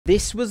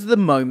This was the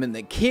moment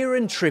that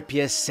Kieran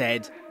Trippier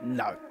said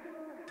no.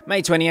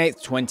 May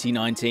 28th,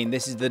 2019,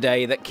 this is the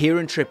day that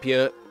Kieran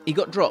Trippier, he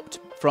got dropped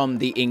from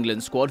the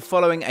England squad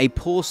following a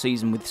poor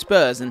season with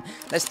Spurs and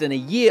less than a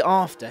year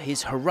after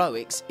his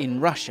heroics in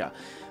Russia.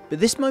 But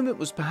this moment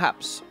was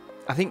perhaps,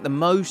 I think, the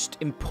most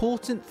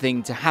important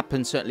thing to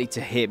happen, certainly to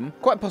him,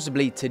 quite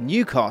possibly to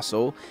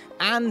Newcastle,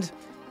 and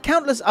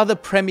countless other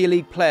Premier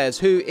League players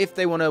who, if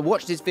they want to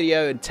watch this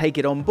video and take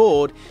it on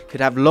board,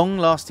 could have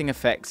long-lasting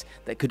effects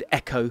that could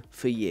echo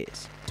for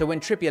years. So when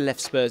Trippier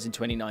left Spurs in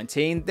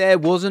 2019, there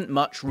wasn't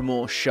much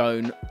remorse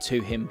shown to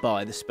him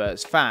by the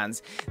Spurs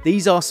fans.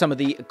 These are some of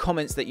the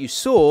comments that you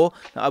saw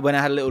when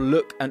I had a little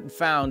look and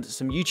found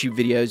some YouTube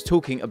videos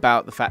talking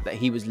about the fact that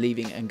he was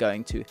leaving and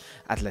going to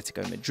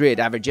Atletico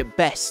Madrid. Average at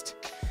best.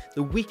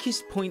 The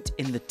weakest point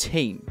in the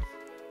team.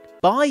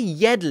 By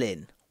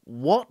Yedlin.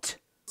 What?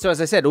 So as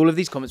I said, all of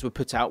these comments were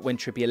put out when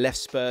Trippier left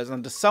Spurs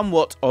under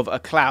somewhat of a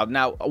cloud.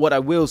 Now, what I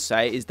will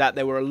say is that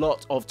there were a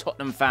lot of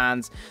Tottenham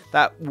fans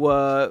that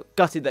were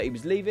gutted that he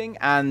was leaving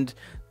and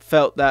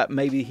felt that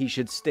maybe he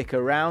should stick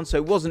around. So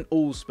it wasn't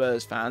all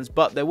Spurs fans,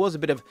 but there was a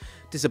bit of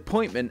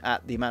disappointment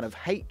at the amount of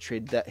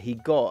hatred that he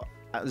got,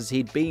 as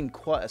he'd been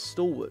quite a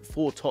stalwart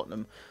for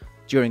Tottenham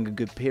during a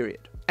good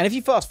period. And if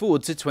you fast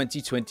forward to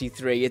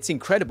 2023, it's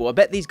incredible. I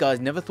bet these guys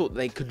never thought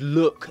they could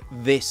look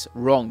this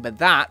wrong. But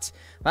that,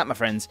 my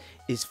friends,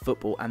 is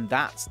football. And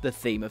that's the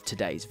theme of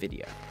today's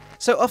video.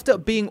 So after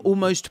being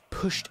almost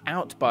pushed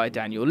out by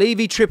Daniel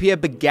Levy, Trippier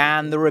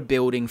began the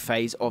rebuilding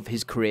phase of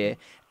his career,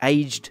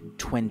 aged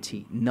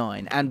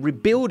 29. And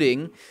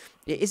rebuilding,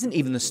 it isn't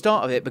even the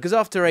start of it, because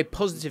after a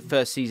positive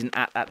first season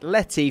at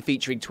Atleti,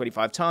 featuring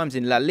 25 times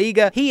in La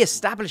Liga, he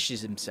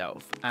establishes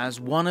himself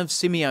as one of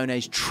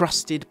Simeone's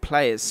trusted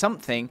players,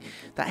 something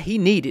that he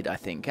needed, I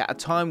think, at a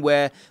time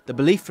where the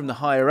belief from the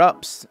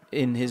higher-ups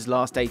in his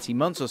last 18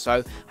 months or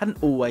so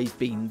hadn't always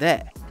been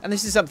there. And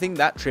this is something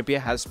that Trippier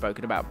has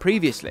spoken about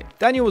previously.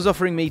 Daniel was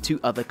offering me to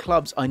other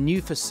clubs. I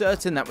knew for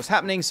certain that was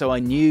happening, so I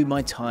knew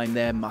my time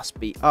there must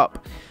be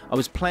up. I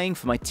was playing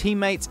for my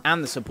teammates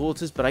and the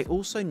supporters, but I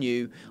also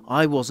knew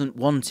I wasn't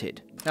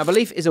wanted. Now,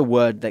 belief is a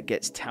word that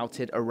gets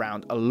touted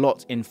around a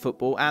lot in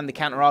football, and the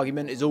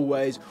counter-argument is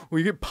always, well,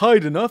 you get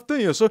paid enough,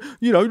 don't you? So,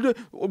 you know,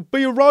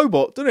 be a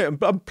robot, don't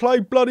it? And play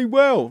bloody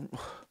well.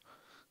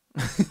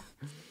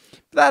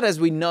 That, as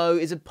we know,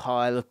 is a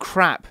pile of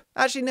crap.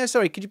 Actually, no,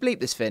 sorry, could you bleep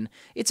this, Finn?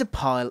 It's a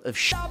pile of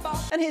shit.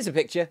 And here's a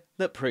picture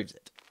that proves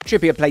it.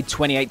 Trippier played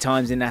 28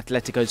 times in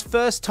Atletico's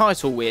first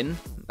title win.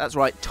 That's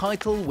right,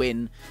 title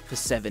win for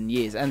 7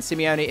 years. And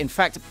Simeone, in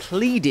fact,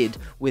 pleaded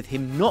with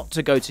him not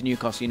to go to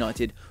Newcastle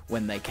United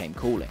when they came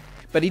calling.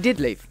 But he did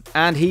leave,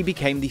 and he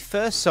became the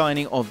first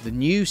signing of the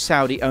new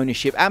Saudi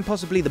ownership, and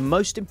possibly the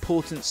most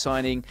important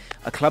signing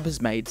a club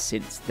has made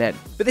since then.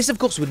 But this, of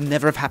course, would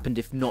never have happened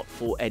if not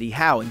for Eddie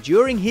Howe. And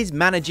during his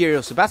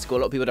managerial sabbatical, a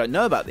lot of people don't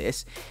know about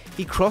this,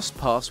 he crossed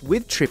paths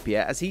with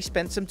Trippier as he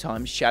spent some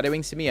time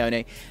shadowing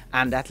Simeone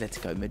and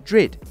Atletico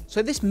Madrid.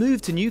 So this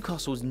move to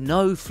Newcastle was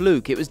no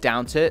fluke. It was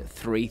down to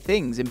three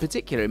things in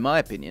particular, in my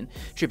opinion.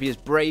 Trippier's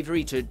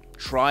bravery to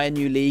try a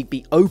new league,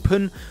 be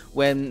open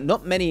when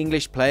not many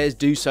English players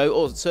do so,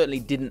 or certainly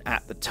didn't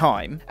at the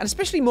time, and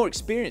especially more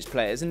experienced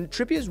players, and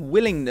Trippier's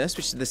willingness,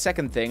 which is the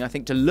second thing, I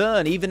think, to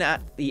learn even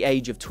at the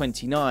age of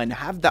 29,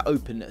 have that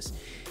openness.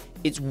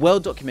 It's well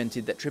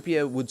documented that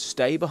Trippier would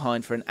stay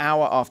behind for an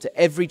hour after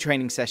every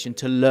training session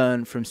to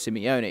learn from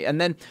Simeone.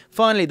 And then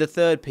finally, the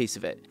third piece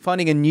of it,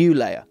 finding a new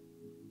layer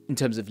in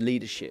terms of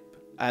leadership.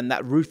 And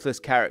that ruthless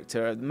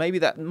character, maybe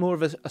that more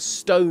of a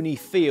stony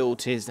feel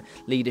to his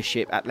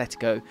leadership at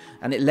Atletico,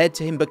 and it led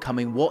to him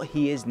becoming what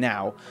he is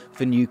now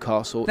for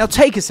Newcastle. Now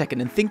take a second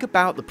and think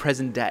about the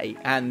present day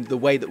and the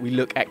way that we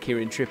look at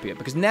Kieran Trippier,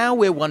 because now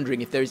we're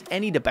wondering if there is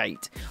any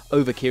debate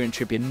over Kieran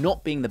Trippier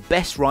not being the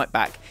best right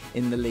back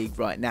in the league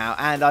right now.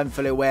 And I'm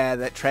fully aware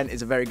that Trent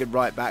is a very good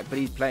right back, but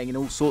he's playing in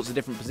all sorts of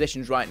different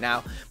positions right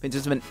now. But in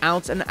terms of an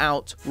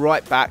out-and-out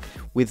right back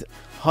with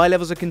high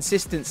levels of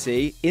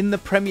consistency in the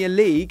Premier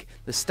League,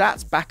 the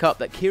stats back up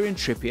that Kieran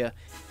Trippier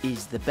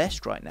is the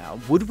best right now.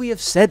 Would we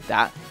have said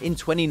that in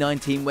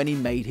 2019 when he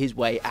made his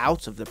way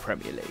out of the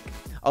Premier League?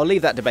 I'll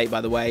leave that debate,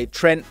 by the way.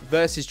 Trent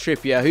versus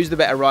Trippier, who's the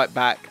better right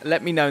back?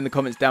 Let me know in the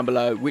comments down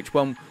below. Which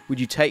one would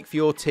you take for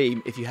your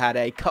team if you had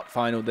a cup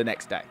final the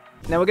next day?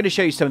 Now, we're going to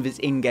show you some of his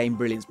in-game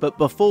brilliance, but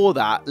before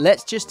that,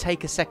 let's just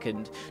take a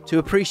second to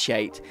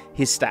appreciate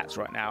his stats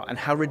right now and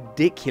how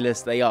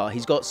ridiculous they are.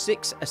 He's got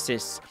 6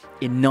 assists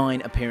in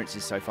 9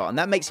 appearances so far, and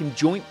that makes him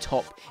joint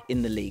top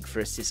in the league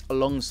for assists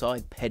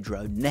alongside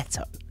Pedro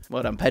Neto.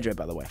 Well done, Pedro,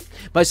 by the way.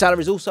 Mo Salah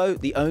is also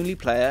the only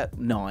player,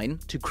 9,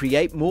 to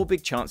create more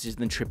big chances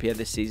than Trippier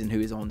this season, who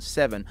is on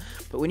 7.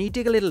 But when you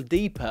dig a little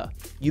deeper,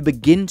 you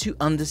begin to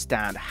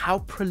understand how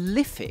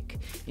prolific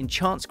in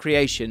chance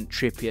creation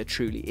Trippier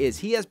truly is.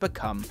 He has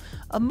become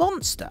a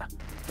monster.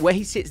 Where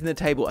he sits in the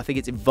table, I think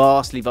it's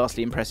vastly,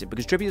 vastly impressive,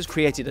 because Trippier has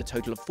created a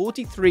total of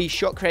 43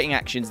 shot-creating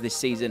actions this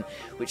season,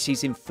 which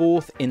sees him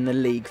 4th in the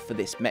league for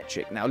this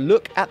metric. Now,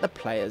 look at the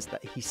players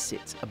that he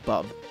sits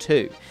above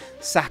too.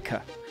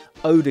 Saka,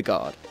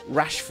 Odegaard,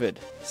 Rashford,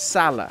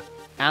 Salah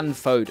and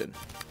Foden.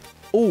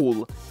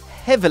 All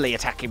heavily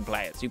attacking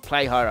players who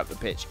play higher up the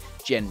pitch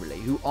generally,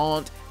 who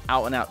aren't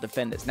out-and-out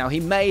defenders. Now, he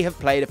may have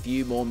played a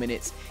few more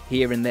minutes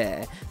here and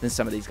there than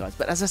some of these guys,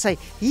 but as I say,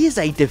 he is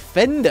a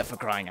defender, for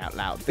crying out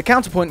loud. The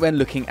counterpoint when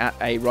looking at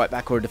a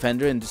right-back or a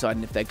defender and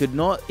deciding if they're good or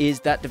not is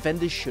that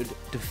defenders should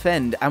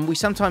defend, and we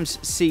sometimes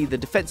see the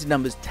defensive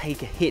numbers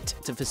take a hit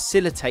to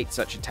facilitate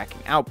such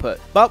attacking output.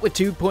 But with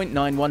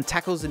 2.91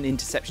 tackles and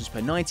interceptions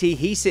per 90,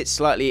 he sits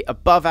slightly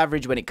above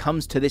average when it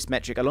comes to this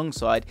metric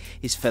alongside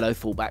his fellow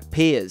fullback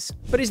peers.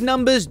 But his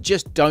numbers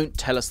just don't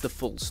tell us the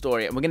full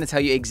story, and we're going to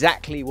tell you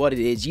exactly what it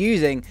is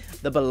using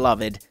the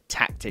beloved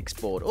tactics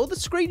board, or the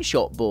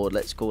screenshot board,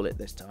 let's call it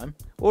this time.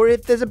 Or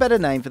if there's a better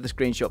name for the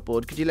screenshot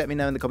board, could you let me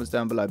know in the comments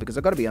down below, because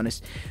I've got to be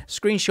honest,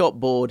 screenshot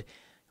board,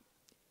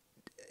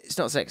 it's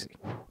not sexy.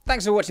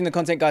 Thanks for watching the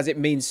content, guys. It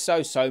means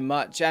so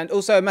much. And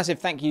also a massive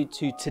thank you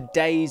to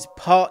today's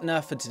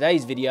partner for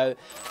today's video,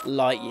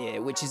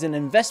 Lightyear, which is an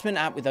investment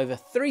app with over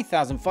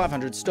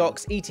 3,500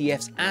 stocks,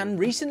 ETFs, and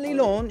recently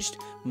launched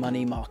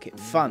money market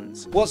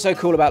funds. What's so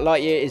cool about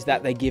Lightyear is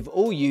that they give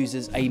all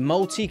users a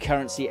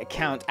multi-currency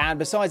account, and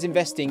besides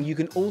investing, you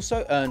can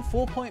also earn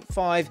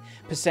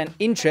 4.5%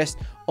 interest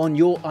on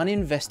your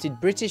uninvested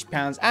British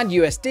pounds and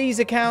USDs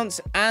accounts,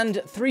 and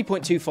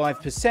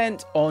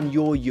 3.25% on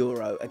your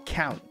Euro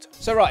account.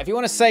 So right, if you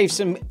want to save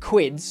some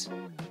quids,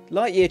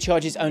 Lightyear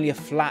charges only a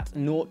flat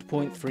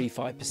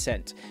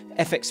 0.35%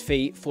 FX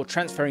fee for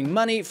transferring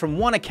money from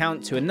one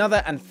account to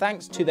another, and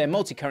thanks to their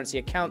multi-currency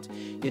account,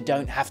 you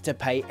don't have to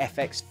pay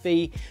FX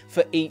fee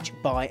for each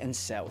buy and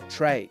sell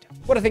trade.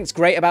 What I think is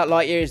great about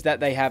Lightyear is that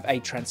they have a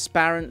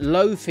transparent,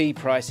 low fee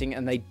pricing,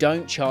 and they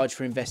don't charge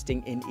for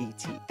investing in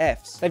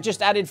ETFs. They've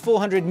just added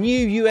 400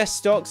 new US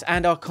stocks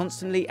and are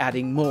constantly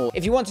adding more.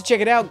 If you want to check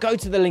it out, go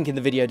to the link in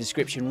the video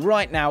description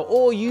right now,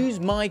 or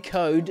use my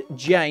code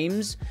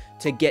JAMES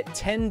to get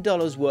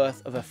 $10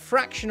 worth of a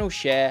fractional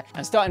share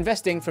and start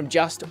investing from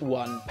just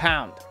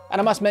 £1.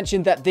 And I must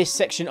mention that this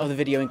section of the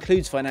video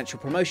includes financial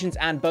promotions,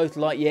 and both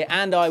Lightyear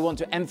and I want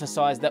to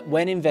emphasize that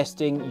when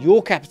investing,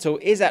 your capital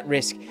is at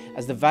risk,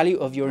 as the value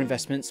of your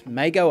investments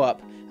may go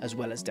up as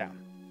well as down.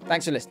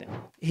 Thanks for listening.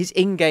 His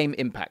in-game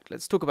impact.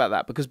 Let's talk about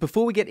that, because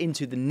before we get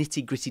into the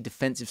nitty-gritty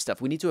defensive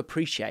stuff, we need to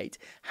appreciate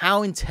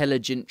how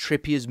intelligent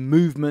Trippier's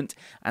movement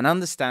and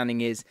understanding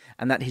is,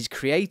 and that his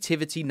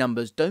creativity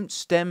numbers don't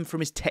stem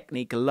from his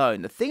technique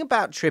alone. The thing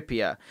about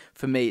Trippier,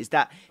 for me, is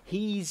that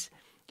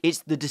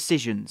it's the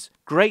decisions.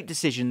 Great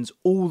decisions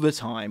all the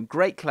time.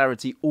 Great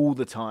clarity all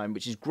the time,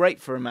 which is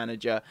great for a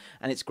manager,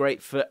 and it's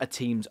great for a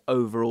team's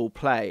overall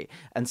play.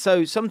 And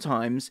so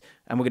sometimes,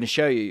 and we're going to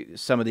show you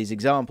some of these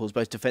examples,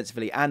 both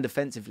defensively and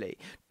offensively,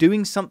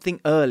 doing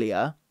something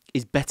earlier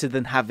is better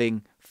than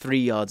having 3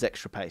 yards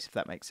extra pace, if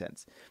that makes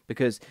sense.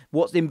 Because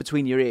what's in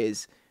between your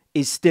ears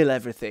is still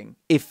everything,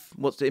 if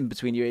what's in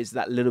between your ears is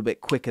that little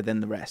bit quicker than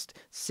the rest.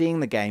 Seeing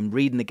the game,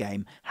 reading the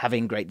game,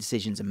 having great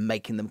decisions and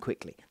making them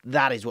quickly.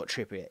 That is what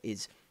Trippier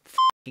is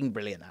f***ing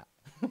brilliant at.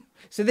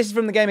 So this is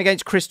from the game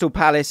against Crystal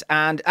Palace,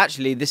 and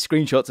actually this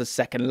screenshot's a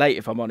second late,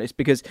 if I'm honest,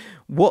 because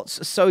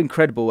what's so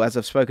incredible, as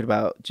I've spoken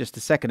about just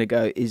a second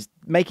ago, is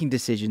making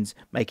decisions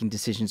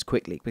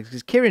quickly.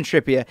 Because Kieran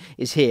Trippier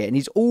is here, and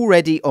he's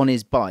already on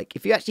his bike.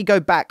 If you actually go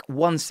back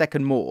 1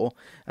 second more,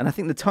 and I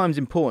think the time's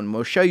important,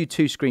 we'll show you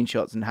 2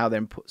 screenshots and how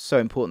they're so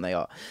important they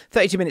are.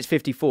 32 minutes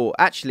 54,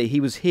 actually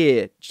he was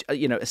here,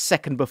 you know, a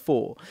second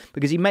before,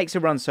 because he makes a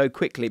run so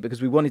quickly,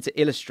 because we wanted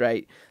to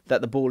illustrate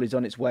that the ball is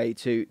on its way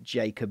to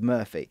Jacob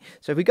Murphy.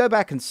 So if we go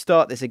back and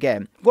start this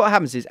again, what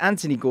happens is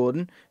Anthony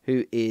Gordon,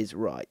 who is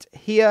right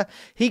here,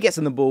 he gets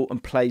on the ball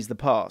and plays the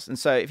pass. And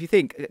so if you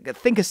think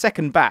a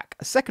second back,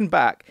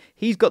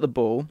 he's got the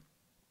ball.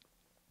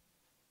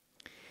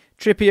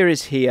 Trippier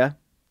is here.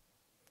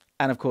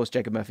 And of course,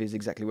 Jacob Murphy is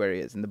exactly where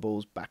he is, and the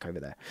ball's back over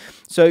there.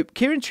 So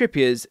Kieran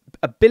Trippier's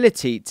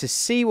ability to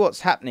see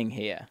what's happening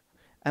here,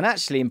 and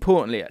actually,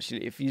 importantly,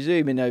 if you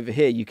zoom in over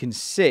here, you can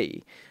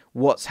see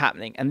what's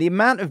happening, and the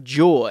amount of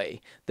joy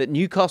that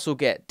Newcastle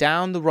get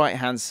down the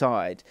right-hand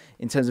side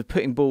in terms of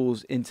putting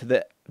balls into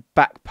the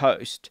back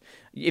post.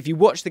 If you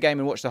watch the game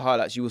and watch the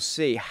highlights, you will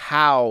see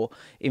how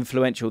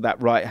influential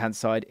that right-hand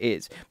side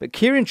is. But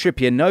Kieran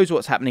Trippier knows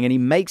what's happening, and he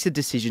makes a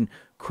decision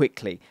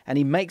quickly, and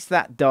he makes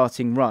that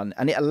darting run,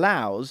 and it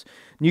allows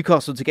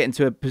Newcastle to get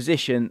into a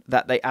position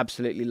that they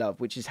absolutely love,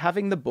 which is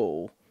having the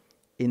ball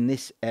in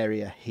this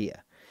area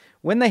here.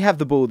 When they have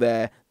the ball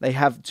there, they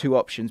have 2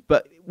 options.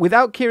 But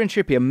without Kieran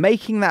Trippier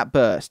making that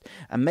burst,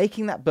 and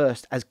making that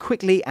burst as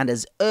quickly and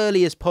as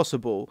early as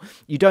possible,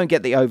 you don't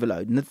get the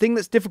overload. And the thing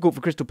that's difficult for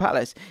Crystal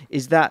Palace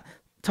is that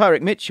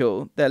Tyrick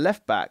Mitchell, their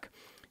left back,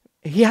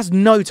 he has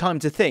no time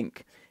to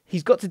think.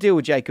 He's got to deal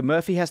with Jacob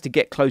Murphy. He has to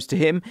get close to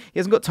him. He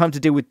hasn't got time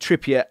to deal with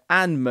Trippier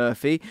and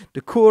Murphy.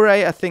 Decore,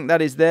 I think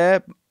that is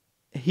there.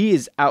 He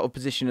is out of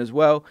position as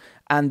well.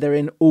 And they're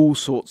in all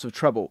sorts of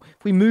trouble.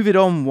 If we move it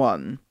on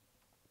one,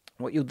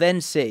 what you'll then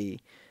see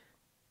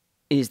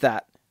is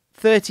that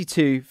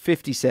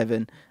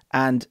 32-57,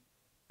 and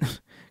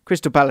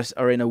Crystal Palace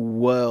are in a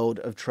world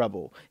of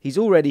trouble. He's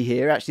already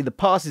here. Actually, the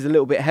pass is a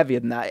little bit heavier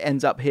than that. It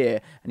ends up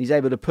here, and he's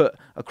able to put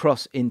a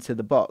cross into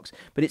the box.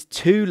 But it's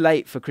too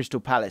late for Crystal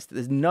Palace.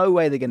 There's no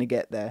way they're going to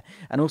get there.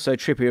 And also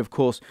Trippier, of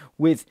course,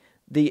 with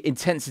the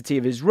intensity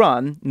of his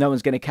run, no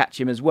one's going to catch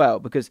him as well,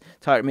 because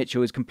Tyrick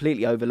Mitchell is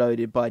completely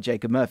overloaded by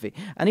Jacob Murphy.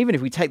 And even if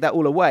we take that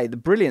all away, the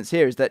brilliance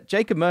here is that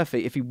Jacob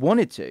Murphy, if he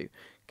wanted to,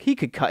 he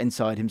could cut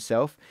inside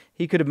himself.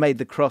 He could have made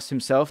the cross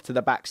himself to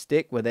the back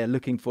stick where they're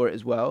looking for it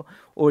as well.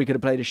 Or he could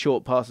have played a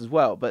short pass as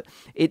well. But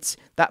it's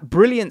that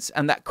brilliance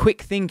and that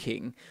quick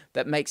thinking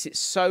that makes it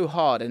so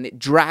hard, and it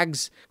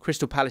drags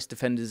Crystal Palace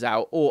defenders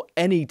out, or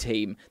any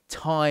team,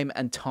 time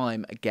and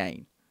time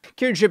again.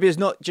 Kieran Trippier is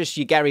not just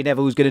your Gary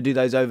Neville who's going to do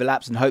those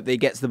overlaps and hope that he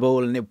gets the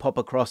ball and he'll pop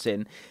a cross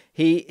in.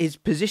 His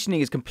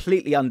positioning is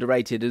completely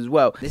underrated as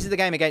well. This is the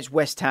game against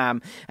West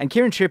Ham, and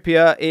Kieran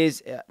Trippier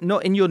is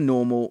not in your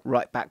normal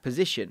right-back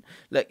position.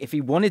 Look, if he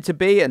wanted to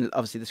be, and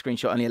obviously the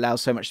screenshot only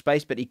allows so much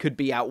space, but he could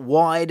be out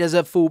wide as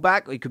a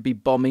fullback, or he could be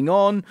bombing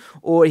on,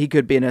 or he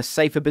could be in a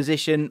safer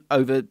position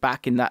over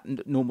back in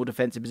that normal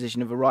defensive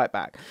position of a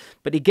right-back.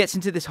 But he gets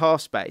into this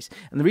half space,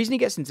 and the reason he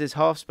gets into this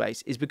half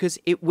space is because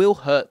it will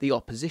hurt the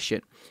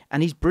opposition,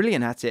 and he's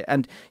brilliant at it,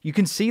 and you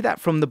can see that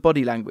from the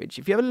body language.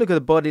 If you have a look at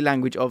the body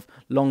language of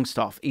Longstaff,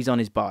 he's on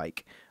his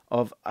bike.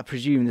 I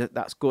presume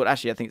that's good.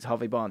 Actually, I think it's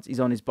Harvey Barnes. He's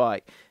on his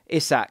bike.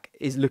 Isak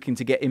is looking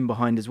to get in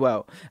behind as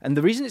well. And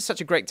the reason it's such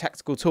a great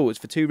tactical tool is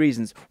for two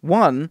reasons.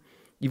 One,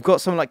 you've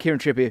got someone like Kieran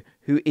Trippier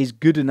who is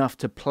good enough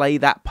to play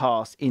that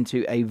pass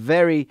into a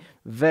very,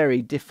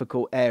 very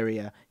difficult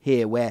area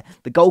here where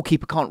the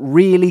goalkeeper can't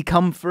really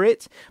come for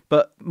it.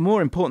 But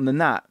more important than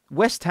that,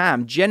 West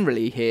Ham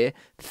generally here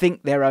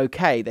think they're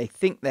okay. They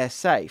think they're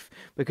safe,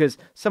 because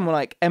someone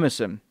like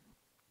Emerson,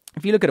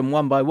 if you look at him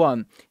one by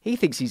one, he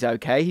thinks he's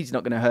okay. He's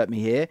not going to hurt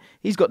me here.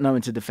 He's got no one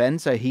to defend,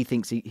 so he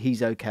thinks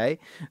he's okay.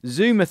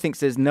 Zuma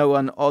thinks there's no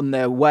one on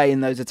their way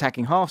in those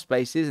attacking half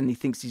spaces, and he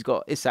thinks he's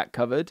got Isak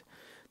covered.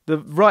 The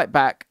right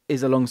back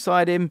is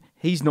alongside him.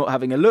 He's not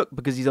having a look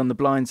because he's on the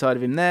blind side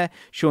of him there.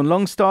 Sean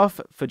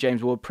Longstaff for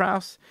James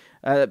Ward-Prowse.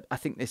 I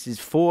think this is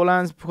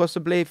Forlands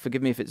possibly.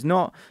 Forgive me if it's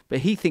not. But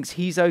he thinks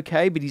he's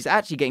okay, but he's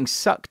actually getting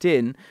sucked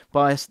in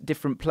by a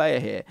different player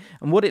here.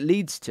 And what it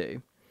leads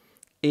to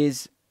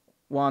is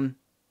 1,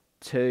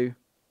 2,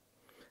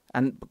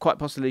 and quite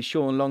possibly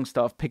Sean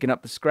Longstaff picking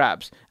up the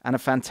scraps, and a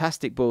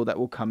fantastic ball that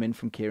will come in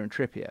from Kieran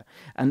Trippier.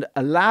 And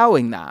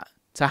allowing that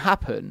to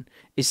happen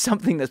is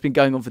something that's been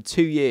going on for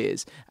 2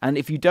 years. And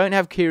if you don't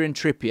have Kieran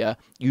Trippier,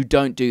 you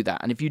don't do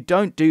that. And if you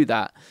don't do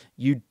that,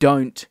 you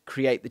don't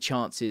create the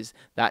chances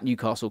that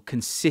Newcastle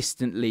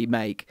consistently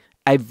make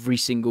every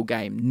single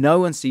game. No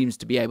one seems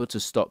to be able to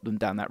stop them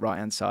down that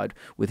right-hand side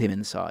with him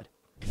inside.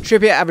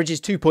 Trippier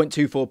averages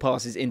 2.24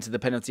 passes into the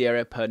penalty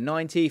area per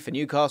 90 for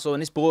Newcastle,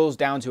 and this boils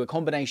down to a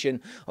combination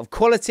of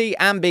quality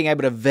and being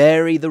able to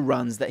vary the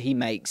runs that he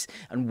makes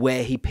and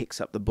where he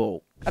picks up the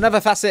ball. Another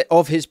facet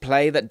of his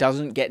play that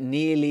doesn't get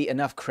nearly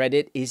enough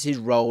credit is his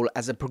role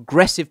as a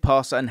progressive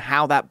passer and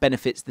how that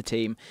benefits the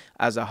team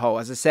as a whole.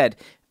 As I said,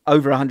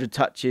 over 100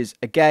 touches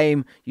a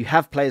game. You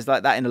have players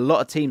like that in a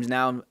lot of teams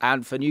now,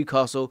 and for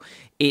Newcastle,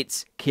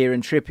 it's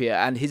Kieran Trippier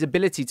and his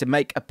ability to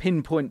make a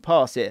pinpoint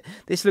pass here.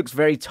 This looks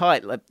very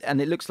tight,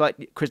 and it looks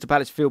like Crystal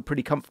Palace feel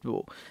pretty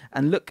comfortable.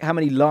 And look how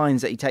many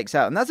lines that he takes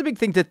out. And that's a big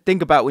thing to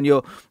think about when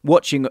you're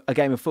watching a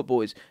game of football,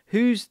 is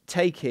who's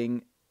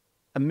taking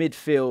a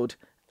midfield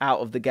out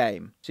of the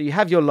game. So you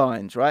have your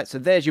lines, right? So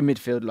there's your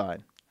midfield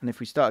line. And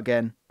if we start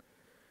again,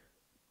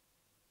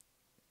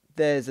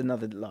 there's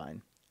another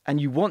line. And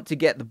you want to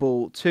get the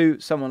ball to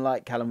someone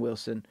like Callum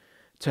Wilson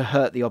to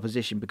hurt the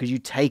opposition, because you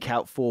take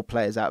out 4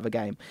 players out of a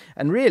game.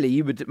 And really,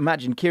 you would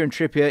imagine Kieran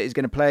Trippier is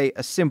going to play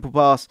a simple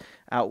pass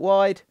out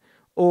wide,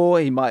 or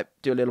he might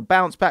do a little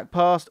bounce back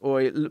pass, or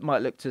he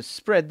might look to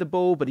spread the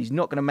ball, but he's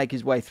not going to make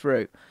his way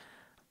through.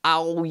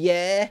 Oh,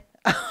 yeah.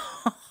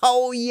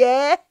 Oh,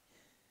 yeah.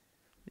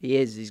 He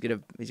is. He's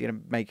going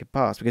to make a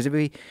pass, because if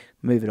we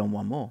move it on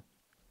one more,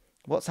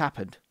 what's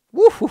happened?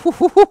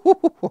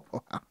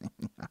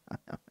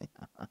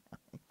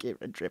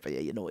 Kieran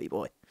Trippier, you naughty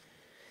boy.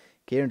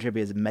 Kieran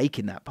Trippier is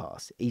making that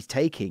pass. He's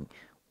taking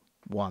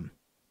 1,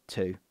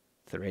 2,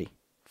 3,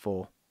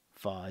 4,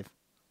 5,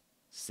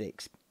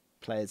 6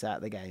 players out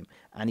of the game,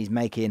 and he's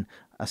making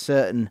a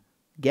certain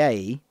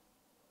Gay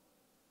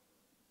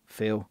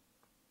feel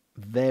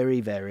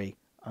very, very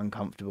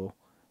uncomfortable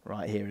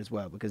right here as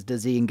well, because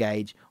does he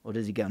engage or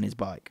does he get on his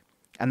bike?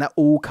 And that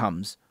all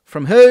comes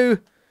from who?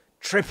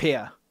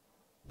 Trippier.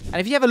 And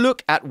if you have a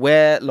look at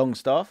where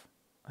Longstaff,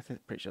 I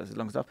think pretty sure this is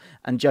Longstaff,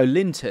 and Joe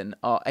Linton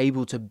are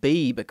able to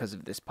be because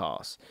of this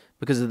pass,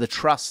 because of the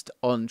trust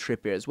on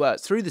Trippier as well.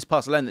 It's through this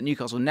pass alone that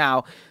Newcastle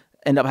now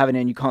end up having,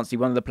 and you can't see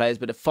one of the players,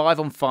 but a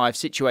 5-on-5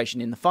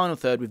 situation in the final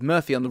third with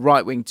Murphy on the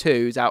right wing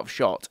too, who's out of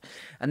shot.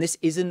 And this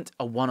isn't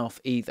a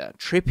one-off either.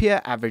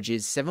 Trippier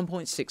averages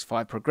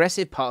 7.65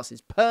 progressive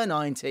passes per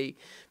 90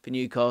 for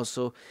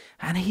Newcastle,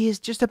 and he is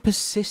just a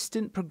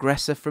persistent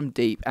progressor from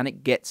deep, and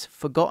it gets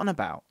forgotten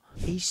about.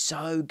 He's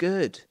so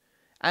good.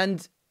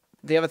 And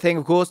the other thing,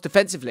 of course,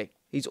 defensively.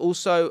 He's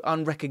also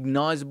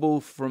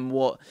unrecognisable from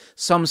what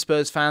some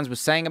Spurs fans were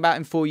saying about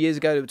him 4 years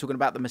ago. They were talking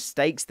about the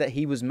mistakes that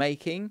he was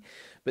making.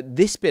 But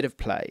this bit of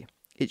play,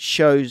 it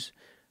shows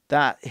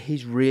that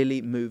he's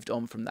really moved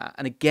on from that.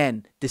 And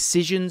again,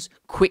 decisions,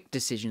 quick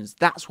decisions,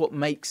 that's what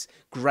makes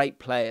great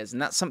players. And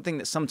that's something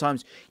that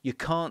sometimes you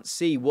can't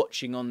see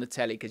watching on the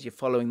telly because you're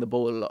following the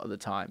ball a lot of the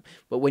time.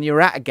 But when you're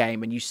at a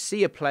game and you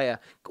see a player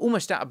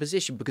almost out of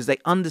position because they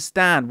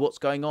understand what's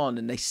going on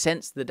and they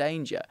sense the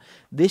danger,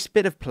 this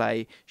bit of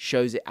play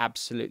shows it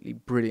absolutely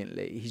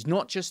brilliantly. He's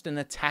not just an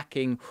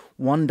attacking,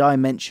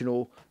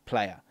 one-dimensional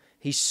player.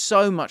 He's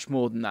so much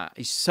more than that.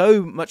 He's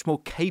so much more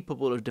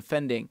capable of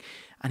defending,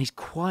 and he's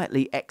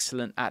quietly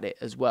excellent at it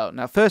as well.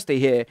 Now, firstly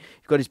here,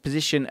 you've got his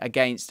position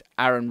against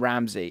Aaron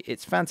Ramsey.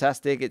 It's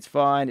fantastic. It's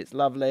fine. It's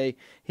lovely.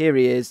 Here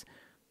he is.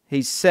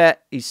 He's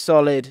set. He's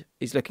solid.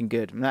 He's looking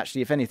good. And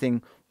actually, if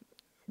anything,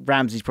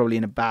 Ramsey's probably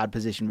in a bad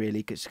position,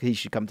 really, because he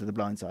should come to the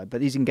blind side.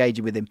 But he's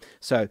engaging with him.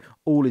 So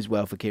all is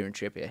well for Kieran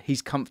Trippier.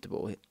 He's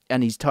comfortable,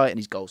 and he's tight, and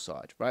he's goal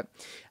side, right?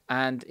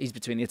 And he's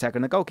between the attacker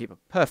and the goalkeeper.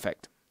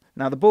 Perfect.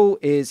 Now, the ball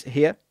is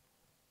here,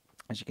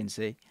 as you can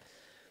see.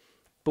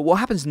 But what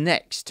happens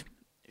next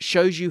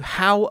shows you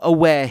how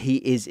aware he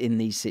is in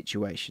these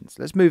situations.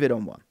 Let's move it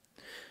on one.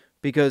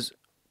 Because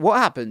what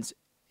happens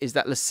is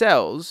that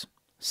Lascelles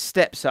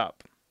steps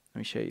up. Let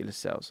me show you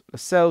Lascelles.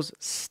 Lascelles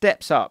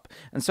steps up.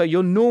 And so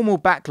your normal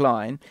back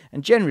line,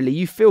 and generally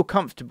you feel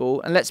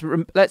comfortable, and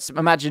let's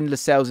imagine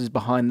Lascelles is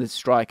behind the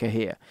striker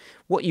here.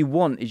 What you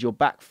want is your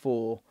back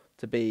four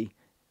to be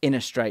in a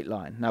straight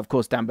line. Now, of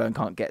course, Dan Burn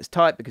can't get as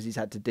tight because he's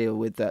had to deal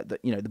with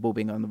the ball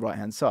being on the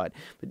right-hand side.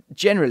 But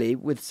generally,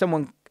 with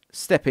someone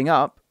stepping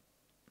up,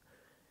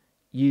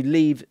 you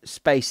leave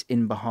space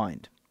in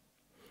behind.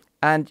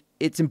 And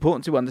it's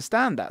important to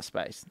understand that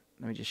space.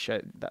 Let me just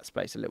show that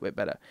space a little bit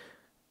better.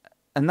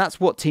 And that's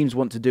what teams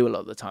want to do a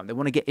lot of the time. They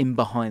want to get in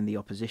behind the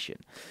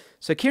opposition.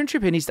 So Kieran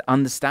Trippier needs to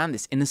understand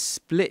this in a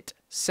split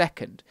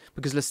second.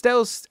 Because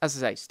Lascelles,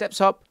 as I say, steps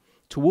up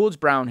towards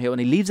Brownhill, and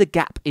he leaves a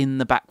gap in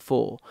the back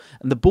four.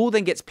 And the ball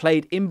then gets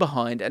played in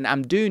behind, and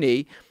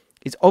Amdouni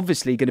is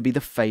obviously going to be the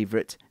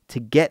favourite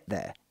to get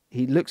there.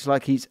 He looks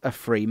like he's a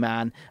free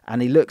man,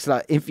 and he looks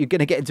like if you're going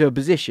to get into a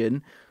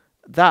position,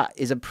 that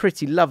is a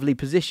pretty lovely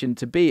position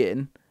to be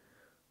in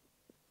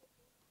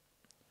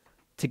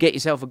to get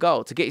yourself a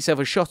goal, to get yourself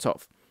a shot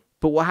off.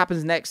 But what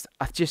happens next,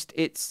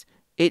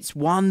 it's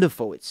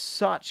wonderful. It's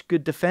such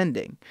good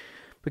defending.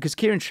 Because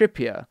Kieran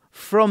Trippier,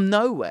 from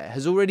nowhere,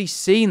 has already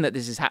seen that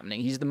this is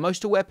happening. He's the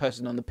most aware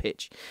person on the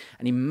pitch.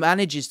 And he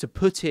manages to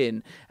put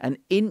in an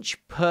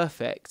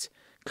inch-perfect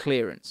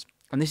clearance.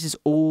 And this is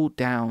all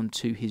down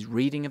to his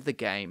reading of the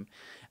game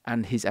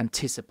and his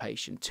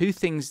anticipation. Two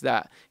things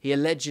that he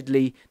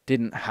allegedly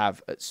didn't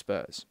have at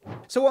Spurs.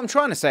 So what I'm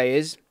trying to say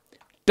is,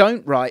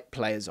 don't write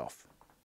players off.